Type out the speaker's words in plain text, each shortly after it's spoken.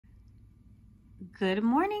Good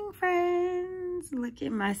morning, friends. Look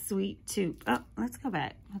at my sweet tube. Oh, let's go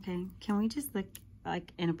back. Okay, can we just look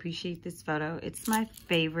like and appreciate this photo? It's my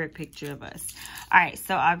favorite picture of us. All right,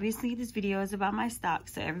 so obviously this video is about my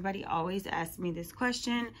stocks. So everybody always asks me this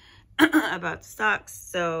question about stocks.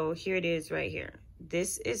 So here it is right here.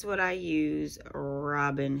 This is what I use,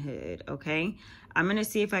 Robinhood. Okay, I'm gonna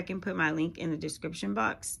see if I can put my link in the description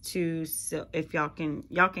box so if y'all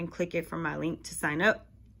can click it from my link to sign up.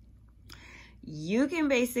 You can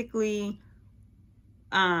basically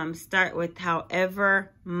start with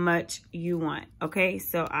however much you want. Okay,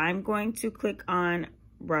 so I'm going to click on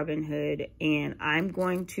Robinhood and I'm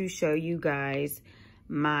going to show you guys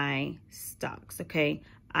my stocks. Okay,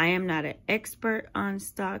 I am not an expert on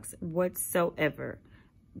stocks whatsoever,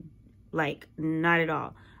 like not at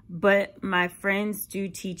all, but my friends do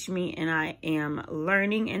teach me and I am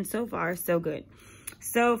learning, and so far so good.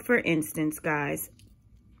 So for instance, guys,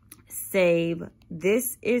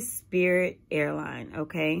 this is Spirit Airline.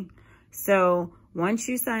 Okay, so once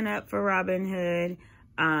you sign up for Robinhood,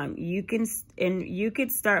 you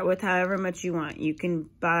could start with however much you want. You can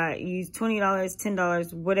use $20,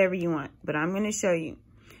 $10, whatever you want, but I'm going to show you.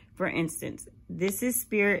 For instance, this is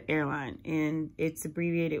Spirit Airline and it's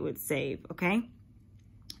abbreviated with SAVE. Okay,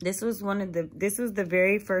 this was the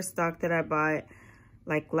very first stock that I bought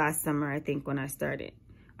like last summer, I think, when I started.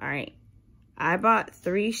 All right, I bought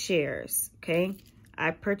 3 shares, okay?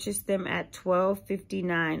 I purchased them at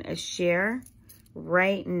 $12.59 a share.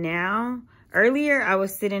 Right now, earlier I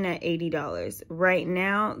was sitting at $80. Right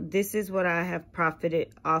now, this is what I have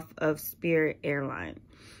profited off of Spirit Airline.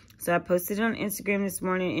 So I posted it on Instagram this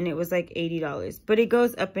morning and it was like $80, but it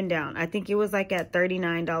goes up and down. I think it was like at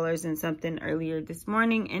 $39 and something earlier this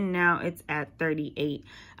morning, and now it's at $38.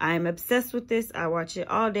 I am obsessed with this. I watch it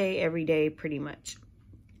all day, every day, pretty much.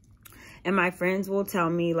 And my friends will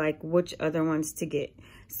tell me like which other ones to get.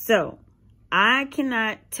 So I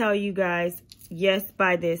cannot tell you guys, yes,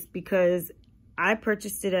 buy this, because I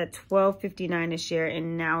purchased it at $12.59 a share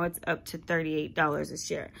and now it's up to $38 a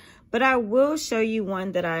share. But I will show you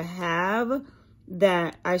one that I have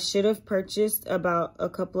that I should have purchased about a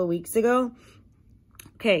couple of weeks ago.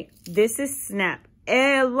 Okay, this is Snap.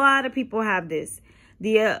 A lot of people have this.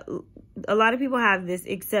 A lot of people have this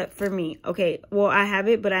except for me. Okay, well, I have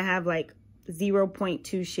it, but I have like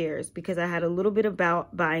 0.2 shares because I had a little bit of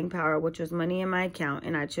buying power, which was money in my account,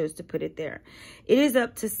 and I chose to put it there. It is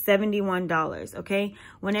up to $71. Okay,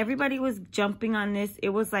 when everybody was jumping on this, it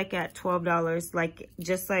was like at $12, like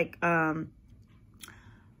just like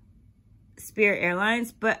Spirit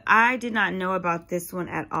Airlines, but I did not know about this one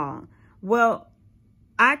at all. Well,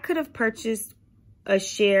 I could have purchased a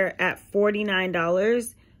share at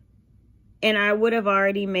 $49 and I would have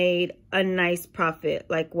already made a nice profit,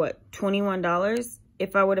 like what, $21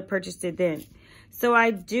 if I would have purchased it then. So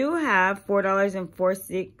I do have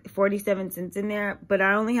 $4.47 in there, but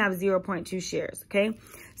I only have 0.2 shares, okay?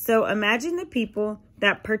 So imagine the people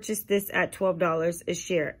that purchased this at $12 a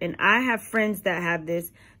share. And I have friends that have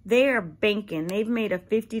this. They are banking. They've made a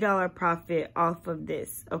 $50 profit off of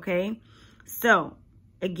this, okay? So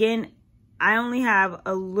again, I only have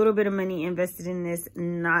a little bit of money invested in this,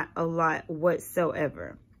 not a lot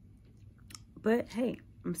whatsoever. But hey,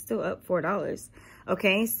 I'm still up $4.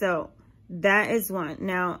 Okay, so that is one.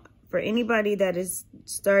 Now, for anybody that is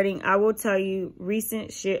starting, I will tell you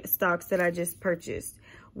recent stocks that I just purchased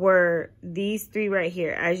were these 3 right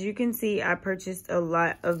here. As you can see, I purchased a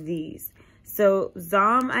lot of these. So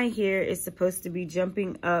ZOM, I hear, is supposed to be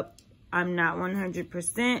jumping up. I'm not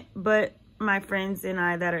 100%, but my friends and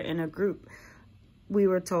I that are in a group, we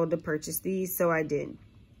were told to purchase these, so I did.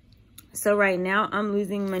 So right now I'm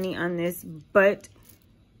losing money on this, but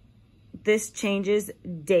this changes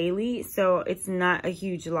daily, so it's not a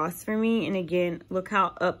huge loss for me. And again, look how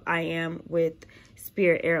up I am with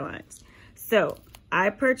Spirit Airlines. So I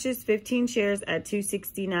purchased 15 shares at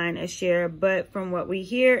 $2.69 a share, but from what we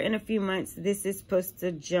hear, in a few months this is supposed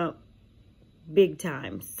to jump big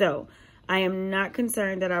time. So I am not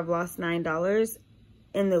concerned that I've lost $9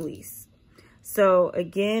 in the least. So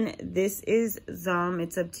again, this is ZOM.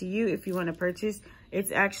 It's up to you if you want to purchase.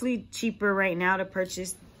 It's actually cheaper right now to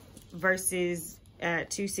purchase versus at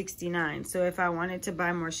 $2.69. So if I wanted to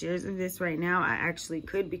buy more shares of this right now, I actually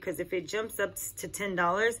could, because if it jumps up to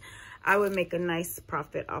 $10, I would make a nice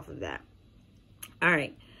profit off of that. All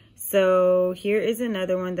right, so here is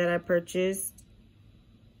another one that I purchased.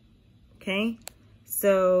 Okay,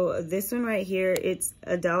 so this one right here, it's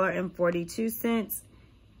 $1.42.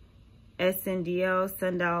 SNDL,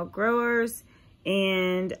 Sundial Growers,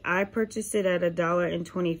 and I purchased it at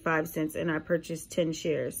 $1.25, and I purchased 10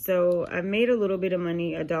 shares. So I made a little bit of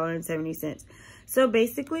money, $1.70. So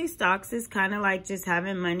basically, stocks is kind of like just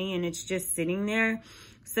having money and it's just sitting there.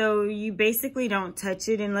 So you basically don't touch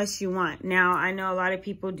it unless you want. Now, I know a lot of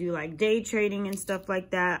people do like day trading and stuff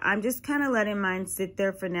like that. I'm just kind of letting mine sit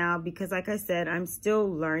there for now because, like I said, I'm still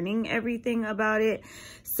learning everything about it.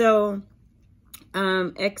 So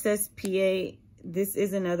XSPA, this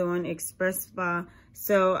is another one, Express Spa.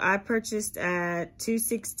 So I purchased at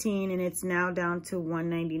 $216 and it's now down to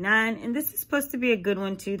 $199. And this is supposed to be a good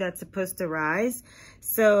one too. That's supposed to rise.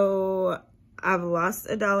 So I've lost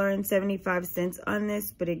 $1.75 on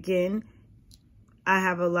this, but again, I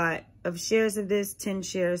have a lot of shares of this, 10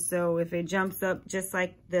 shares. So if it jumps up just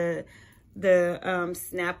like the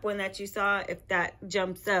Snap one that you saw, if that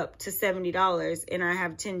jumps up to $70 and I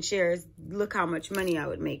have 10 shares, look how much money I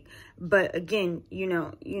would make. But again, you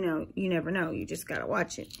never know. You just gotta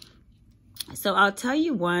watch it. So I'll tell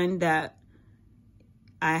you one that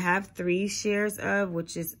I have 3 shares of,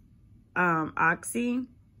 which is Oxy.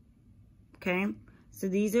 Okay, so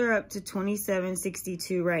these are up to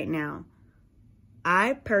 $27.62 right now.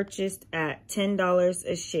 I purchased at $10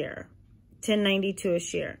 a share, $10.92 a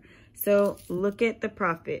share. So look at the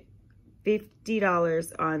profit,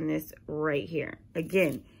 $50 on this right here.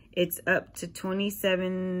 Again, it's up to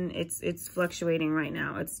 27. It's fluctuating right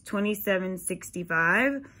now. It's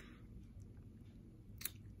 $27.65.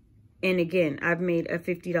 And again, I've made a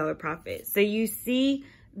 $50 profit. So you see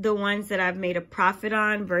the ones that I've made a profit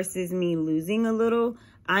on versus me losing a little,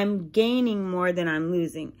 I'm gaining more than I'm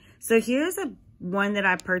losing. So here's one that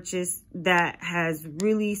I purchased that has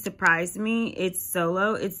really surprised me. It's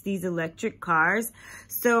Solo. It's these electric cars.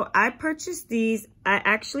 So I purchased these. I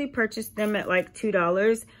actually purchased them at like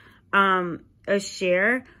 $2 a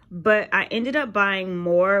share, but I ended up buying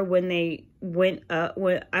more when they went up.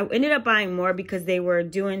 I ended up buying more because they were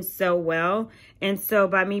doing so well. And so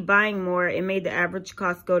by me buying more, it made the average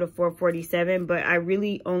cost go to $4.47. But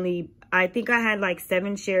I think I had like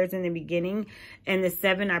 7 shares in the beginning, and the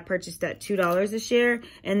 7 I purchased at $2 a share.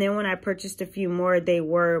 And then when I purchased a few more, they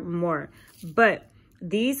were more. But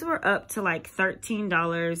these were up to like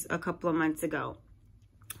 $13 a couple of months ago.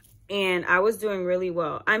 And I was doing really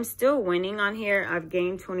well. I'm still winning on here. I've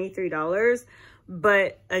gained $23.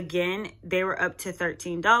 But again, they were up to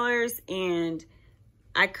 $13. And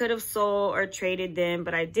I could have sold or traded them,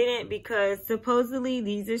 but I didn't because supposedly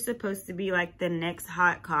these are supposed to be like the next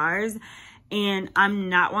hot cars. And I'm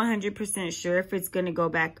not 100% sure if it's going to go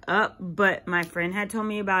back up, but my friend had told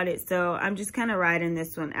me about it. So I'm just kind of riding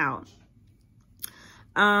this one out.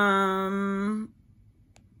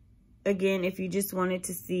 Again, if you just wanted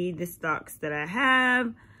to see the stocks that I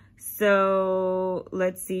have. So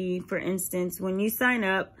let's see, for instance, when you sign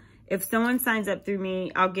up, if someone signs up through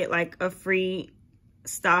me, I'll get like a free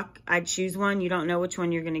stock. I choose one. You don't know which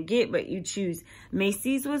one you're going to get, but you choose.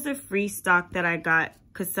 Macy's was a free stock that I got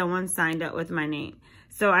because someone signed up with my name.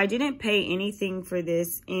 So I didn't pay anything for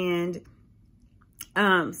this. And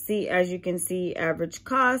see, as you can see, average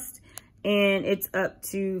cost, and it's up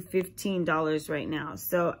to $15 right now.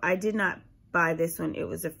 So I did not buy this one. It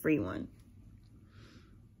was a free one.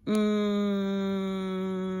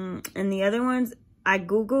 And the other ones, I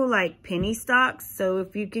Google like penny stocks. So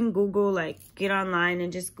if you can Google, like get online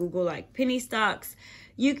and just Google like penny stocks,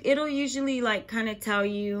 it'll usually like kind of tell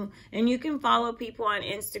you. And you can follow people on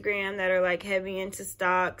Instagram that are like heavy into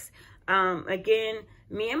stocks. Again,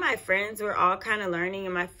 me and my friends were all kind of learning,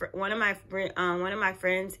 and one of my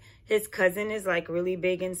friends, his cousin is like really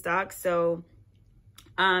big in stocks. So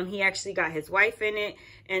he actually got his wife in it.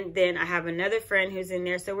 And then I have another friend who's in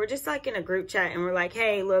there. So we're just like in a group chat and we're like,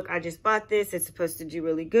 hey, look, I just bought this. It's supposed to do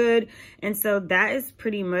really good. And so that is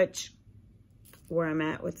pretty much where I'm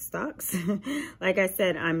at with stocks. Like I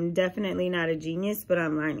said, I'm definitely not a genius, but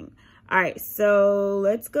I'm learning. All right, so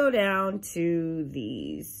let's go down to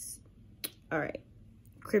these. All right,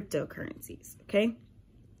 cryptocurrencies, okay?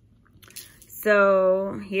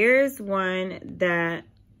 So here's one that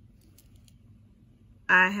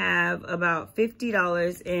I have about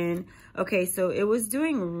 $50 in. Okay, so it was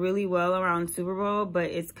doing really well around Super Bowl,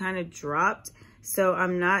 but it's kind of dropped. So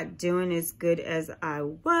I'm not doing as good as I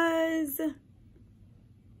was.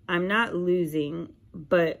 I'm not losing,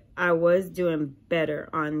 but I was doing better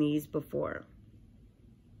on these before.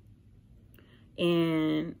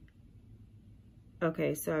 And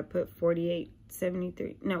okay, so I put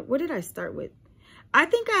 48.73. No, what did I start with? I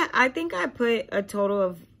think I put a total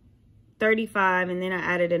of 35, and then I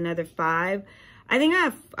added another 5. I think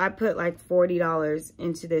I put like $40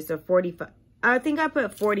 into this, or 45. I think I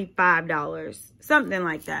put $45, something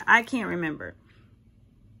like that. I can't remember.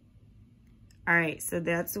 All right, so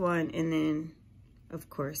that's one. And then,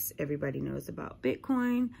 of course, everybody knows about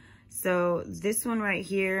Bitcoin. So this one right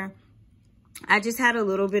here, I just had a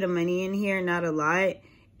little bit of money in here, not a lot.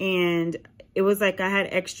 And it was like I had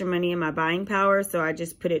extra money in my buying power, so I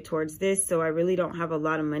just put it towards this. So I really don't have a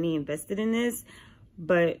lot of money invested in this,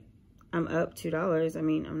 but I'm up $2. I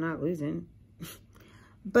mean, I'm not losing.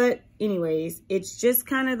 But anyways, it's just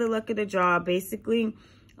kind of the luck of the draw. Basically,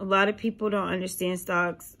 a lot of people don't understand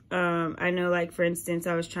stocks. I know, like, for instance,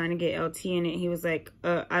 I was trying to get LT in it. He was like,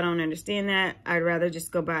 I don't understand that. I'd rather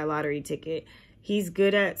just go buy a lottery ticket. He's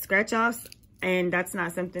good at scratch-offs, and that's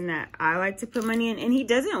not something that I like to put money in. And he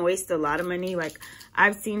doesn't waste a lot of money. Like,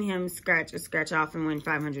 I've seen him scratch a scratch-off and win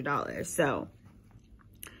 $500. So,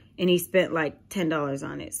 and he spent like $10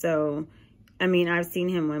 on it. So, I mean, I've seen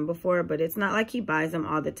him win before, but it's not like he buys them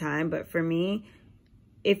all the time. But for me,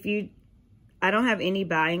 I don't have any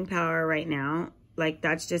buying power right now. Like,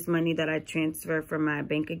 that's just money that I transfer from my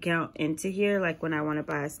bank account into here, like when I want to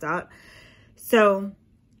buy a stock. So,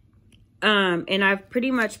 and I've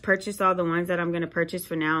pretty much purchased all the ones that I'm going to purchase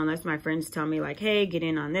for now, unless my friends tell me like, hey, get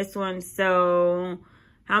in on this one. So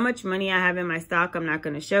how much money I have in my stock, I'm not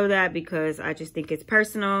going to show that because I just think it's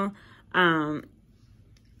personal. And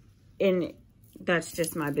that's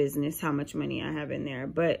just my business, how much money I have in there.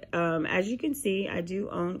 But as you can see, I do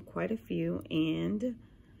own quite a few, and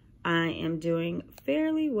I am doing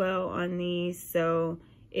fairly well on these. So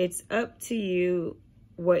it's up to you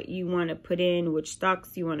what you want to put in, which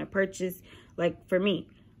stocks you want to purchase. Like for me,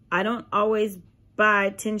 I don't always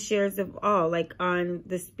buy 10 shares of all. Like on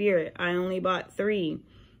the Spirit, I only bought 3.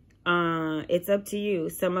 It's up to you.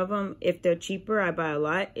 Some of them, if they're cheaper, I buy a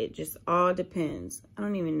lot. It just all depends. I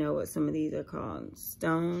don't even know what some of these are called.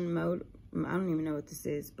 Stone Mode. I don't even know what this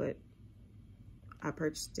is, but I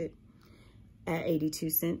purchased it at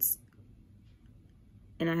 82 cents.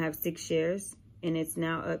 And I have 6 shares, and it's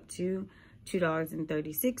now up to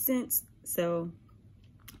 $2.36. So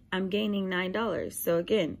I'm gaining $9. So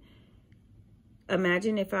again,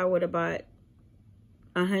 imagine if I would have bought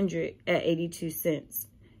 100 at 82 cents.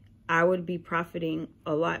 I would be profiting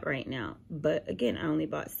a lot right now. But again, I only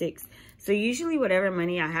bought 6. So usually whatever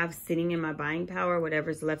money I have sitting in my buying power,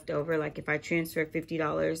 whatever's left over, like if I transfer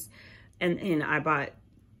 $50 and I bought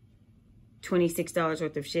 $26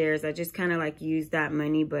 worth of shares, I just kind of like use that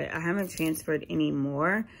money, but I haven't transferred any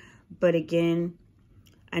more. But again,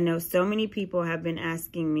 I know so many people have been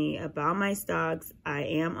asking me about my stocks. I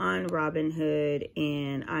am on Robinhood,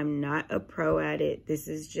 and I'm not a pro at it. This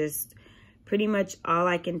is just pretty much all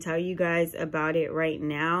I can tell you guys about it right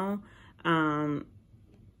now.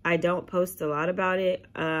 I don't post a lot about it.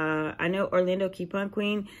 I know Orlando Coupon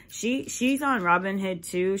Queen, she's on Robinhood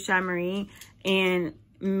too, Shy Marie, and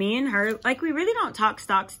me and her, like, we really don't talk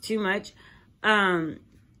stocks too much.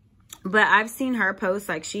 But I've seen her post,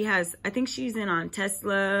 like, she has, I think she's in on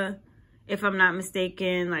Tesla, if I'm not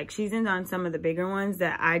mistaken. Like, she's in on some of the bigger ones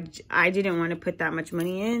that I didn't want to put that much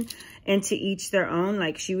money in. And to each their own.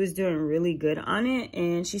 Like, she was doing really good on it,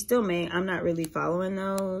 and she still may. I'm not really following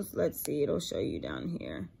those. Let's see, it'll show you down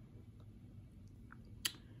here.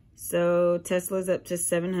 So Tesla's up to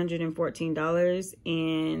 $714,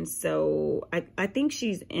 and so I think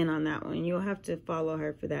she's in on that one. You'll have to follow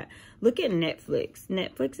her for that. Look at Netflix.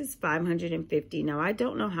 Netflix is $550. Now, I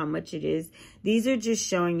don't know how much it is. These are just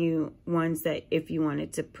showing you ones that if you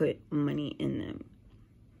wanted to put money in them.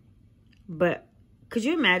 But could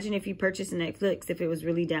you imagine if you purchased Netflix, if it was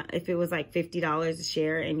really down, if it was like $50 a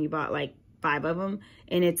share and you bought like 5 of them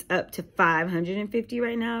and it's up to $550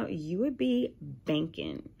 right now? You would be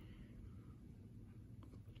banking.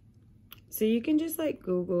 So you can just like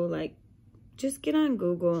Google, like, just get on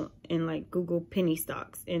Google and like Google penny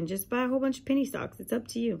stocks and just buy a whole bunch of penny stocks. It's up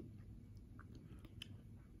to you.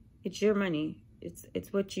 It's your money.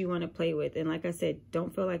 It's what you want to play with. And like I said,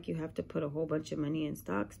 don't feel like you have to put a whole bunch of money in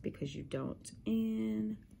stocks, because you don't.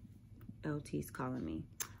 And LT's calling me.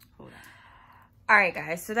 Hold on. All right,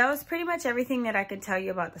 guys. So that was pretty much everything that I could tell you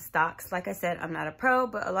about the stocks. Like I said, I'm not a pro,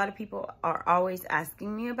 but a lot of people are always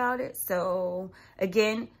asking me about it. So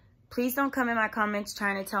again, please don't come in my comments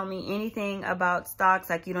trying to tell me anything about stocks,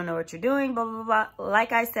 like you don't know what you're doing, blah, blah, blah.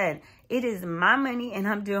 Like I said, it is my money, and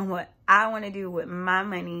I'm doing what I want to do with my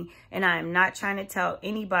money, and I am not trying to tell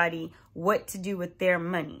anybody what to do with their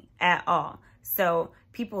money at all. So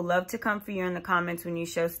people love to come for you in the comments when you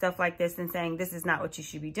show stuff like this and saying, this is not what you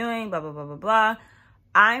should be doing, blah, blah, blah, blah, blah.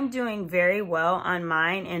 I'm doing very well on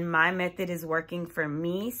mine, and my method is working for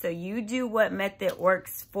me. So you do what method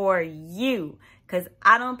works for you, because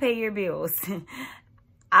I don't pay your bills.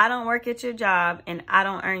 I don't work at your job and I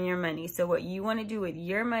don't earn your money. So what you want to do with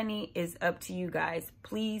your money is up to you guys.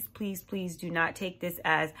 Please, please, please do not take this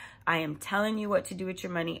as I am telling you what to do with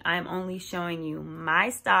your money. I'm only showing you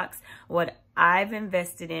my stocks, what I've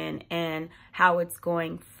invested in, and how it's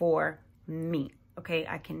going for me. Okay,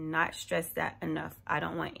 I cannot stress that enough. I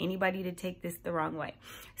don't want anybody to take this the wrong way.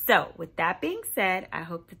 So with that being said, I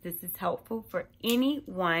hope that this is helpful for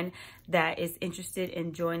anyone that is interested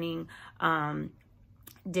in joining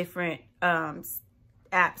different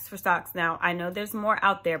apps for stocks. Now, I know there's more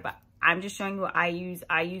out there, but I'm just showing you what I use.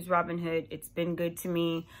 I use Robinhood. It's been good to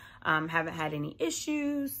me. Haven't had any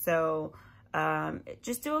issues. So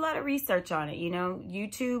just do a lot of research on it. You know,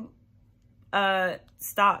 YouTube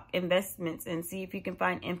stock investments and see if you can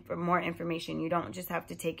find more information. You don't just have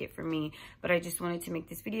to take it from me, but I just wanted to make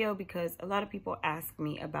this video because a lot of people ask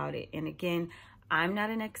me about it. And again, I'm not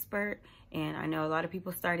an expert, and I know a lot of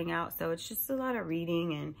people starting out, so it's just a lot of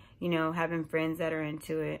reading and, you know, having friends that are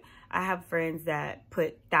into it. I have friends that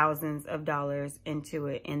put thousands of dollars into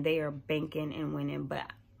it and they are banking and winning, but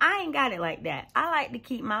I ain't got it like that. I like to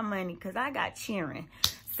keep my money because I got cheering.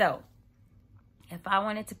 So if I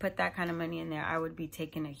wanted to put that kind of money in there, I would be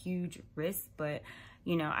taking a huge risk, but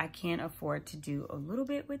you know, I can afford to do a little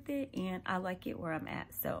bit with it, and I like it where I'm at.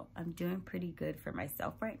 So I'm doing pretty good for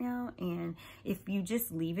myself right now. And if you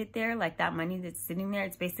just leave it there, like that money that's sitting there,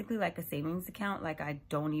 it's basically like a savings account, like I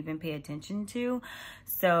don't even pay attention to.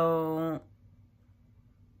 So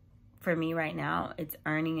for me right now, it's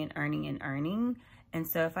earning and earning and earning. And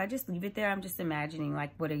so if I just leave it there, I'm just imagining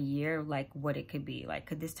like what a year, like what it could be. Like,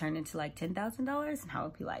 could this turn into like $10,000? And I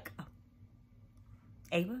would be like, oh,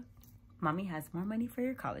 Ava, Mommy has more money for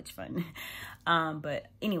your college fund. But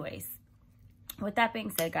anyways, with that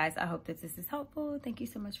being said, guys, I hope that this is helpful. Thank you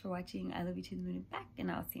so much for watching. I love you to the moon and back,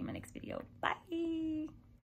 and I'll see you in my next video. Bye.